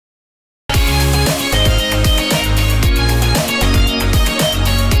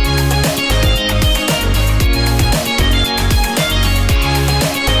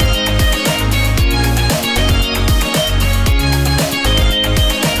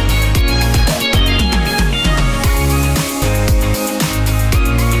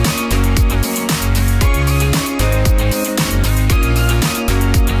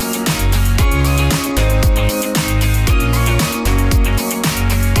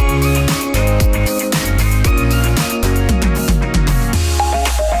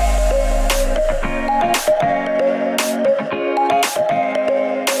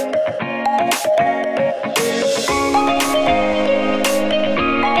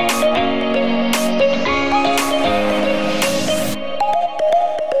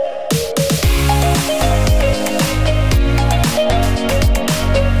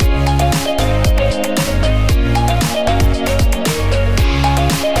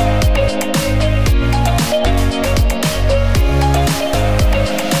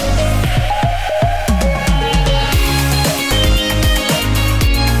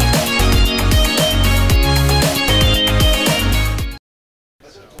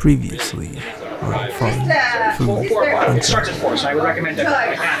previously from Filipinotown. It starts at 4, so I would recommend that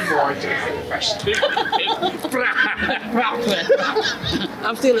at 4 to get refreshed.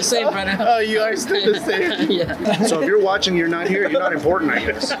 I'm still the same, brother. Oh, you are still the same? Yeah. So if you're watching, you're not here, you're not important, I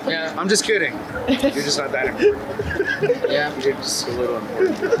guess. Yeah. I'm just kidding. You're just not that important. Yeah. You're just a little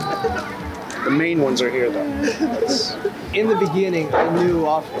important. The main ones are here, though. In the beginning, I knew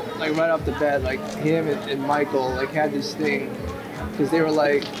right off the bat, like him and Michael, like had this thing, because they were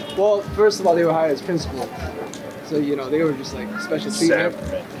like, well, first of all, they were hired as principal, so you know they were just like special treatment.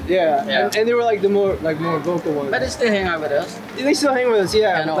 Yeah. And they were like the more vocal ones. But they still hang out with us. They still hang with us,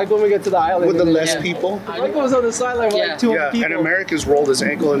 yeah. Like when we get to the island. With the less people? Michael was on the sideline with like 2 people. And America's rolled his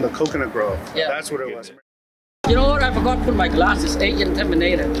ankle in the coconut grove. Yeah. That's what it was. You know what? I forgot to put my glasses. Agent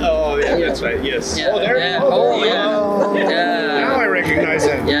Terminator. Oh, yeah, that's right. Yes. Yeah. Oh, there. Yeah. Oh, Yeah. Yeah. Now I recognize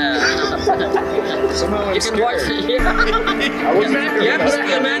him. Yeah. Somehow I'm You can watch scared. it. Yeah. I wasn't scared.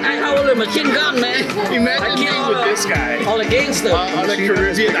 Yeah, man. I hold a machine gun, man. Imagine being with this guy all the gangsters on a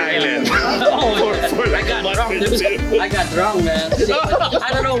Caribbean island. Oh, I got drunk, dude. I got drunk, man.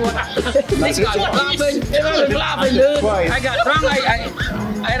 I don't know what. This guy was laughing. He was laughing, dude. I got drunk.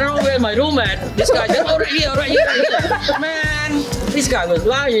 I don't know where my room at. This guy just right here. Man, this guy was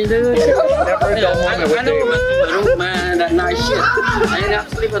lying, dude. Never a dull I moment know with my room, man. That nice shit. I ended up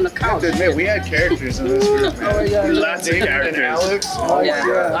sleeping on the I couch. have to admit, we had characters in this group, man. Oh, yeah. Lots of characters. And Alex. Oh, Yeah, my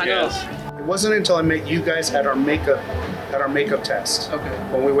God. I know. Yes. It wasn't until I met you guys at our makeup test. Okay.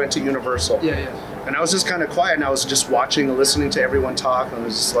 When we went to Universal. Yeah. And I was just kind of quiet, and I was just watching and listening to everyone talk, and I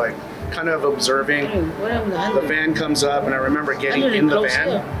was just like kind of observing. The van comes up, and I remember getting in the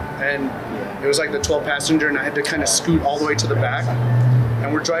van, and it was like the 12 passenger, and I had to kind of scoot all the way to the back.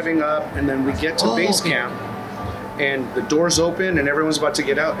 And we're driving up, and then we get to base camp, and the doors open, and everyone's about to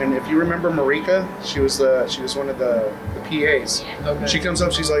get out. And if you remember Marika, she was one of the PAs. Okay. She comes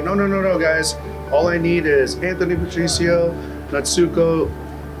up, she's like, no, guys. All I need is Anthony Patricio, Natsuko,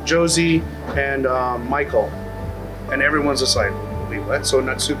 Josie, and Michael. And everyone's just like, wait, what? So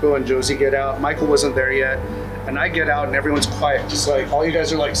Natsuko and Josie get out. Michael wasn't there yet. And I get out and everyone's quiet. Just like, all you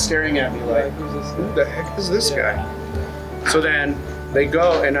guys are like staring at me like, who the heck is this guy? So then they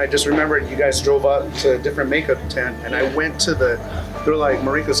go, and I just remembered you guys drove up to a different makeup tent, and I went to they're like,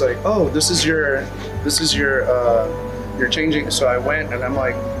 Marika's like, oh, this is your changing. So I went, and I'm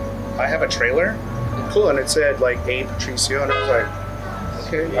like, I have a trailer? Cool. And it said like, A Patricio, and I was like,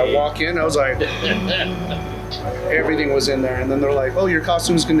 okay. I walk in, I was like, everything was in there. And then they're like, oh, your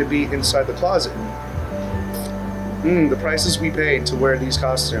costume's gonna be inside the closet. The prices we paid to wear these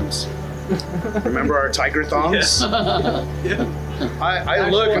costumes. Remember our tiger thongs? Yeah. I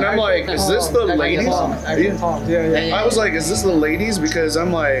look and I'm like, is this the ladies? Yeah. I was like, is this the ladies? Because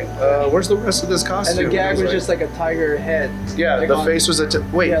I'm like, where's the rest of this costume? And the gag was like, just like a tiger head. Yeah, like the face was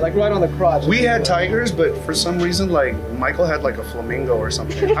wait. Yeah, like right on the crotch. We had tigers, but for some reason, like Michael had like a flamingo or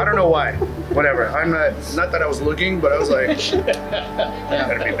something. I don't know why. Whatever. I'm not that I was looking, but I was like,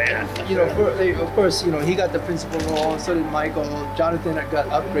 gotta be bad. You know, of course, you know, he got the principal role. So did Michael. Jonathan got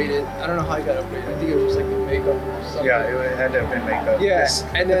upgraded. I don't know how he got upgraded. I think it was like the makeup or something. Yeah, it had to have been makeup. Yes,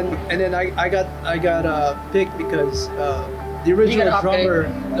 and then I got picked because the original drummer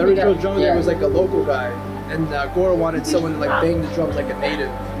there was like a local guy, and Gore wanted someone to like bang the drums like a native.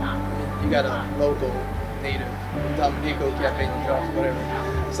 I mean, you got a local native. Dominico can't bang the drums,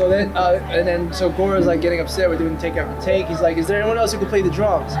 whatever. So then so Gore was like getting upset. We're doing take after take. He's like, is there anyone else who can play the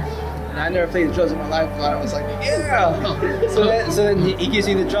drums? And I never played the drums in my life, but I was like, yeah. So then he gives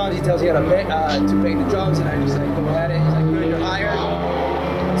me the drums. He tells me how to bang the drums, and I just like go at it. He's like, good, you're hired.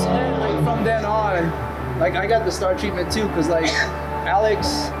 So then, like from then on, like I got the star treatment too, because like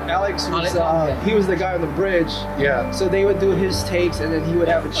Alex was he was the guy on the bridge. Yeah. So they would do his takes, and then he would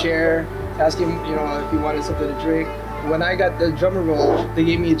have a chair, ask him, you know, if he wanted something to drink. When I got the drummer role, they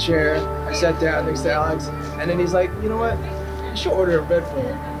gave me a chair. I sat down next to Alex, and then he's like, you know what? You should order a Red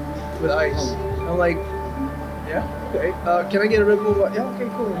Bull with ice. I'm like, yeah, okay. Can I get a Red Bull? Yeah, okay,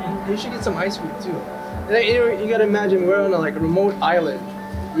 cool. You should get some ice with it too. And then, you gotta imagine we're on a remote island.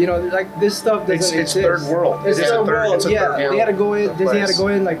 You know, like this stuff doesn't exist. It's third world. It's third world. Yeah, they had to go in. Disney had to go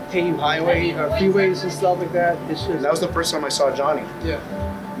in like pave highway or freeways and stuff like that. It's just. That was the first time I saw Johnny. Yeah.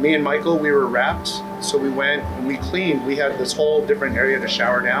 Me and Michael, we were wrapped, so we went and we cleaned. We had this whole different area to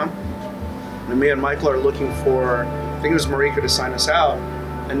shower down. And me and Michael are looking for, I think it was Marika to sign us out.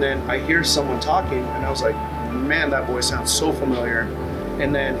 And then I hear someone talking, and I was like, man, that voice sounds so familiar.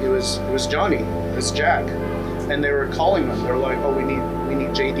 And then it was Johnny, it's Jack. And they were calling him. They were like, oh, we need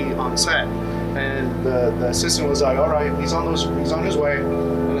JD on set. And the assistant was like, all right, he's on his way.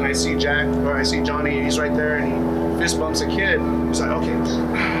 And I I see Jack, or I see Johnny, he's right there, and he fist bumps a kid. He's like, okay,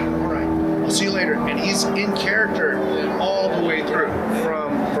 all right, I'll see you later. And he's in character all the way through,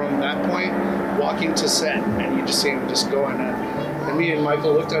 from that point, walking to set, and you just see him just going. And me and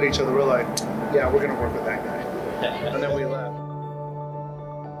Michael looked at each other. We're like, yeah, we're gonna work with that guy. And then we left.